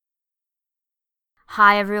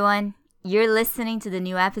Hi, everyone. You're listening to the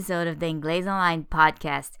new episode of the Inglês Online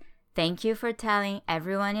podcast. Thank you for telling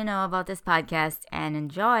everyone you know about this podcast and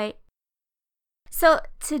enjoy. So,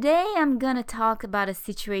 today I'm going to talk about a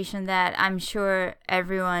situation that I'm sure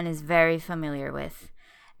everyone is very familiar with.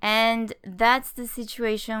 And that's the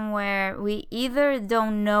situation where we either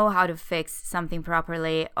don't know how to fix something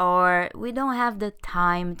properly, or we don't have the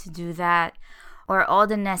time to do that, or all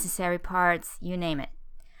the necessary parts, you name it.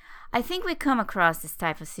 I think we come across this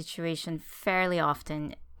type of situation fairly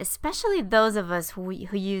often, especially those of us who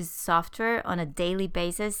use software on a daily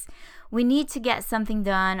basis. We need to get something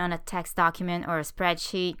done on a text document or a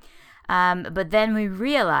spreadsheet, but then we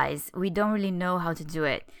realize we don't really know how to do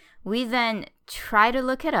it. We then try to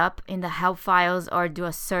look it up in the help files or do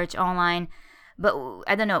a search online, but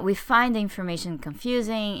we find the information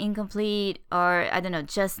confusing, incomplete, or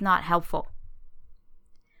just not helpful.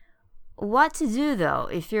 What to do though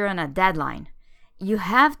if you're on a deadline? You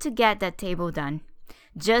have to get that table done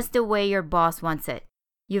just the way your boss wants it.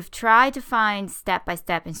 You've tried to find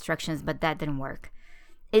step-by-step instructions, but that didn't work.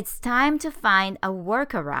 It's time to find a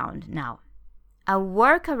workaround now. A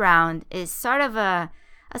workaround is sort of a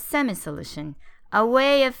semi-solution, a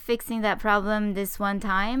way of fixing that problem this one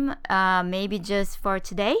time, maybe just for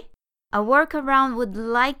today. A workaround would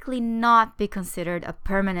likely not be considered a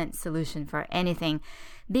permanent solution for anything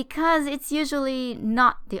because it's usually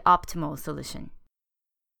not the optimal solution.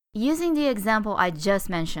 Using the example I just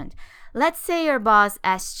mentioned, let's say your boss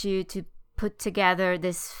asked you to put together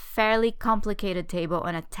this fairly complicated table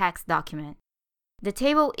on a text document. The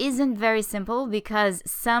table isn't very simple because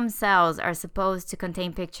some cells are supposed to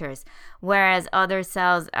contain pictures, whereas other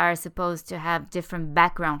cells are supposed to have different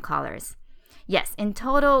background colors. Yes, in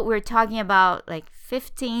total, we're talking about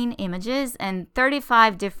 15 images and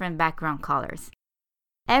 35 different background colors.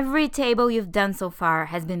 Every table you've done so far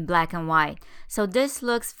has been black and white, so this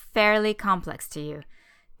looks fairly complex to you.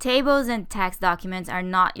 Tables and text documents are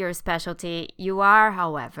not your specialty. You are,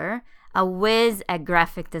 however, a whiz at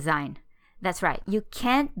graphic design. That's right, you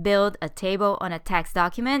can't build a table on a text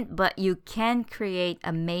document, but you can create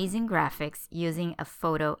amazing graphics using a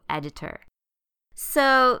photo editor.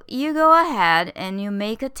 So you go ahead and you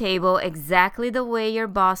make a table exactly the way your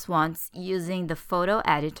boss wants using the photo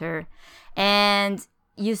editor, and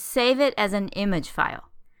you save it as an image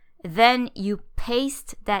file. Then you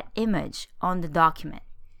paste that image on the document.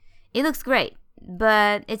 It looks great,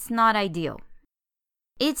 but it's not ideal.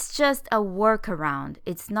 It's just a workaround.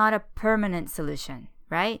 It's not a permanent solution,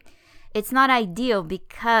 right? It's not ideal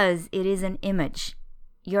because it is an image.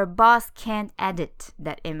 Your boss can't edit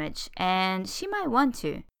that image, and she might want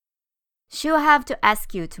to. She'll have to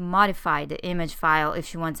ask you to modify the image file if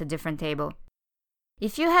she wants a different table.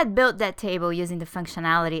 If you had built that table using the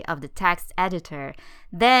functionality of the text editor,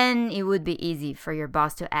 then it would be easy for your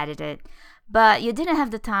boss to edit it. But you didn't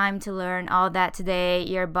have the time to learn all that today.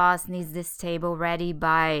 Your boss needs this table ready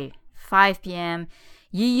by 5 p.m.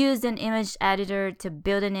 You used an image editor to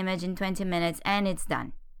build an image in 20 minutes, and it's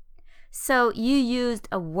done. So you used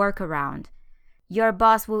a workaround. Your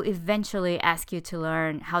boss will eventually ask you to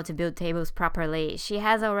learn how to build tables properly. She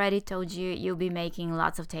has already told you you'll be making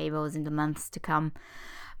lots of tables in the months to come.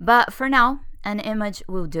 But for now, an image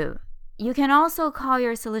will do. You can also call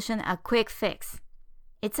your solution a quick fix.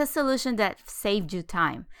 It's a solution that saved you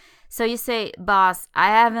time. So you say, boss, I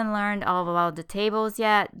haven't learned all about the tables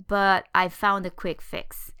yet, but I found a quick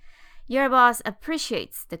fix. Your boss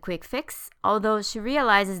appreciates the quick fix, although she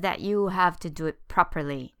realizes that you have to do it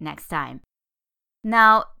properly next time.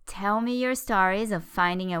 Now, tell me your stories of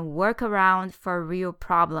finding a workaround for real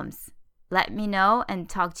problems. Let me know and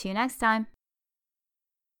talk to you next time.